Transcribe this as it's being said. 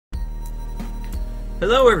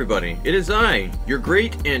Hello everybody, it is I, your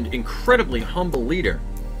great and incredibly humble leader.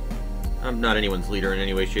 I'm not anyone's leader in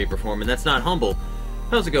any way, shape, or form, and that's not humble.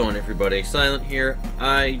 How's it going, everybody? Silent here.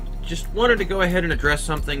 I just wanted to go ahead and address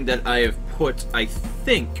something that I have put, I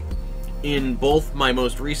think, in both my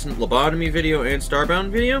most recent lobotomy video and Starbound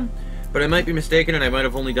video, but I might be mistaken and I might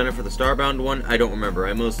have only done it for the Starbound one. I don't remember.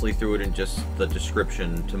 I mostly threw it in just the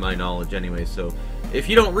description, to my knowledge anyway, so if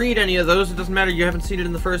you don't read any of those, it doesn't matter, you haven't seen it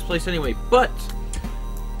in the first place anyway, but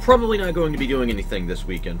probably not going to be doing anything this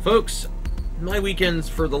weekend, folks. My weekends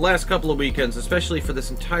for the last couple of weekends, especially for this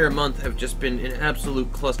entire month, have just been an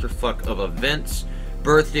absolute clusterfuck of events,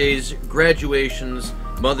 birthdays, graduations,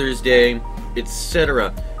 Mother's Day,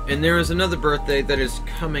 etc. And there is another birthday that is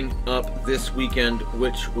coming up this weekend,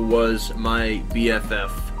 which was my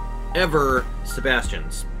BFF ever,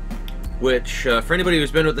 Sebastian's. Which, for anybody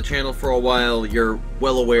who's been with the channel for a while, you're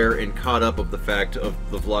well aware and caught up of the fact of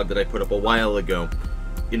the vlog that I put up a while ago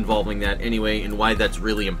involving that anyway, and why that's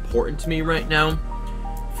really important to me right now.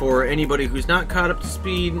 For anybody who's not caught up to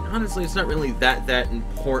speed, honestly, it's not really that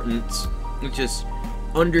important. Just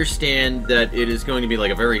understand that it is going to be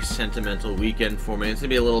like a very sentimental weekend for me. It's going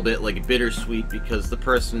to be a little bit like bittersweet because the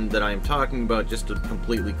person that I'm talking about, just to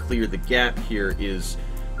completely clear the gap here, is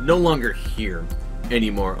no longer here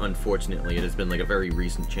anymore, unfortunately. It has been like a very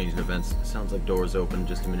recent change in events. Sounds like doors open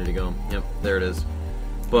just a minute ago. Yep, there it is.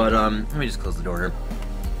 But, let me just close the door here.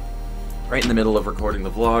 Right in the middle of recording the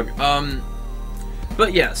vlog.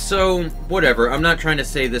 But yeah, so, whatever. I'm not trying to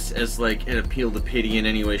say this as, like, an appeal to pity in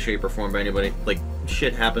any way, shape, or form by anybody. Like,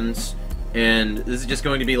 shit happens. And this is just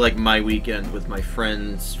going to be, like, my weekend with my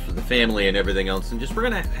friends, for the family, and everything else. And just, we're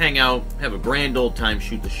gonna hang out, have a grand old time,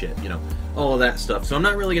 shoot the shit, you know. All of that stuff. So I'm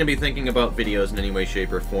not really gonna be thinking about videos in any way,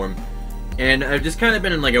 shape, or form. And I've just kind of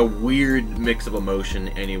been in, like, a weird mix of emotion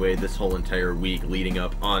anyway this whole entire week leading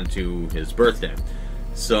up onto his birthday.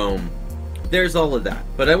 So there's all of that.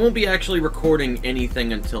 But I won't be actually recording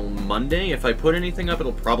anything until Monday. If I put anything up,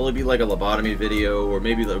 it'll probably be like a lobotomy video or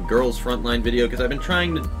maybe the girls frontline video, because I've been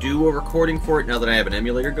trying to do a recording for it now that I have an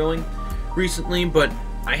emulator going recently, but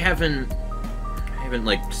I haven't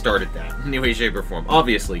like started that in any way, shape, or form,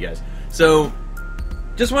 obviously, guys. So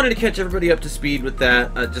just wanted to catch everybody up to speed with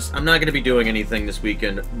that. I'm not going to be doing anything this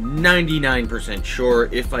weekend, 99% sure.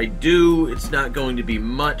 If I do, it's not going to be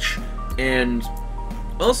much. And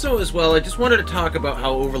also, as well, I just wanted to talk about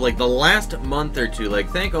how over, like, the last month or two, like,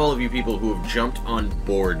 thank all of you people who have jumped on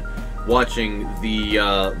board watching the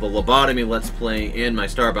lobotomy Let's Play and my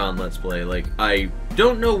Starbound Let's Play. Like, I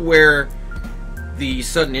don't know where the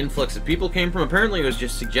sudden influx of people came from. Apparently it was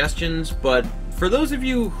just suggestions, but for those of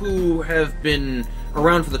you who have been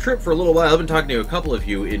around for the trip for a little while, I've been talking to a couple of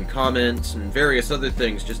you in comments and various other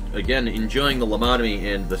things, just, again, enjoying the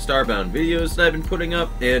lobotomy and the Starbound videos that I've been putting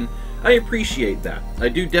up, and I appreciate that. I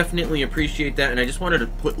do definitely appreciate that, and I just wanted to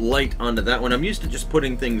put light onto that one. I'm used to just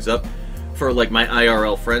putting things up for, like, my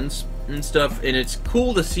IRL friends and stuff, and it's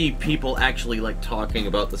cool to see people actually, like, talking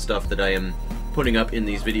about the stuff that I am putting up in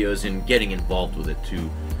these videos and getting involved with it to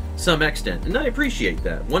some extent, and I appreciate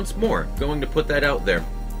that. Once more, going to put that out there.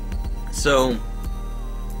 So,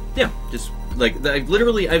 yeah, just, like,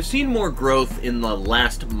 I've seen more growth in the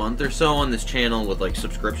last month or so on this channel with, like,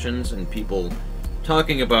 subscriptions and people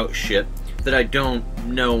talking about shit that I don't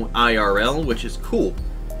know IRL, which is cool,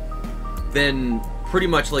 than pretty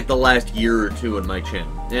much like the last year or two on my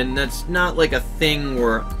channel. And that's not like a thing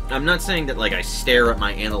where, I'm not saying that like I stare at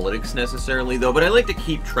my analytics necessarily though, but I like to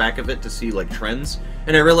keep track of it to see like trends.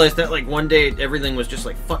 And I realized that like one day everything was just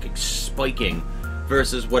like fucking spiking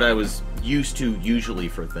versus what I was used to usually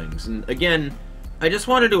for things. And again, I just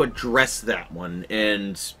wanted to address that one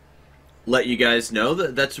and let you guys know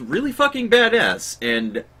that that's really fucking badass,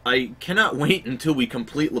 and I cannot wait until we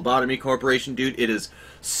complete Lobotomy Corporation, dude. It is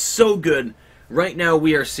so good. Right now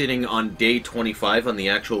we are sitting on day 25 on the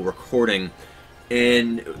actual recording,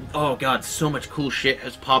 and oh god, so much cool shit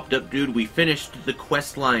has popped up, dude. We finished the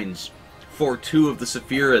quest lines for 2 of the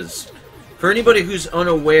Sephiras. For anybody who's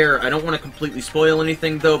unaware, I don't want to completely spoil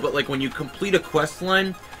anything though, but like when you complete a quest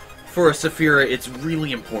line for a Sephira, it's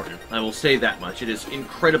really important. I will say that much. It is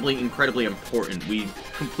incredibly, incredibly important. We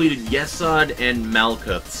completed Yesod and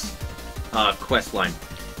Malkuth's questline.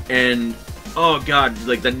 And, oh god,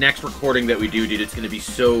 like, the next recording that we do, dude, it's gonna be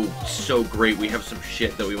so great. We have some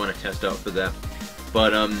shit that we want to test out for that.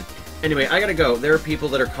 But, anyway, I gotta go. There are people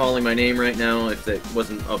that are calling my name right now. If that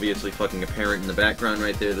wasn't obviously fucking apparent in the background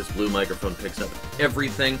right there, this blue microphone picks up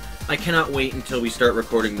everything. I cannot wait until we start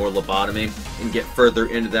recording more lobotomy and get further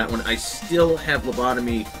into that one. I still have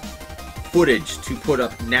lobotomy footage to put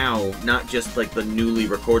up now, not just like the newly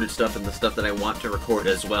recorded stuff and the stuff that I want to record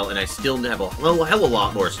as well, and I still have a hell of a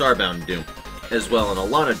lot more Starbound to do as well, and a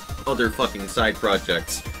lot of other fucking side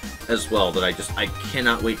projects as well that I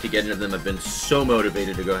cannot wait to get into them. I've been so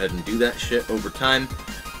motivated to go ahead and do that shit over time,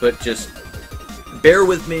 but just bear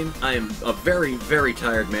with me. I am a very, very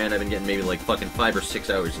tired man. I've been getting maybe like fucking 5 or 6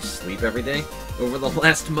 hours of sleep every day over the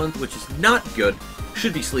last month, which is not good.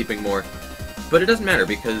 Should be sleeping more. But it doesn't matter,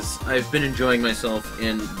 because I've been enjoying myself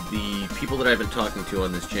and the people that I've been talking to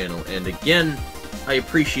on this channel. And again, I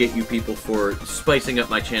appreciate you people for spicing up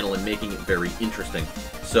my channel and making it very interesting.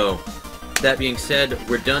 So, that being said,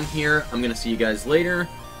 we're done here. I'm going to see you guys later.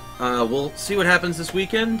 We'll see what happens this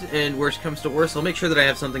weekend, and worst comes to worst, I'll make sure that I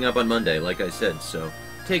have something up on Monday, like I said. So,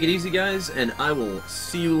 take it easy, guys, and I will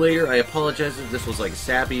see you later. I apologize if this was like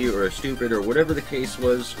sappy or stupid or whatever the case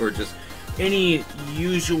was, or just any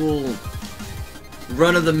usual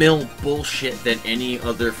run-of-the-mill bullshit that any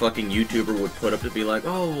other fucking YouTuber would put up to be like,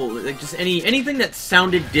 oh, like just anything that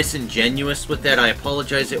sounded disingenuous with that. I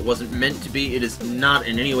apologize. It wasn't meant to be. It is not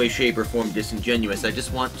in any way, shape, or form disingenuous. I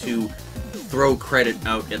just want to throw credit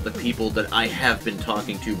out at the people that I have been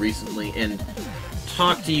talking to recently and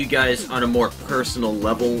talk to you guys on a more personal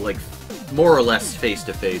level, like more or less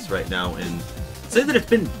face-to-face right now, and say that it's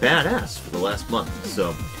been badass for the last month.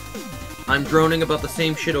 So, I'm droning about the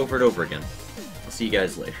same shit over and over again. See you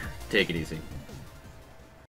guys later. Take it easy.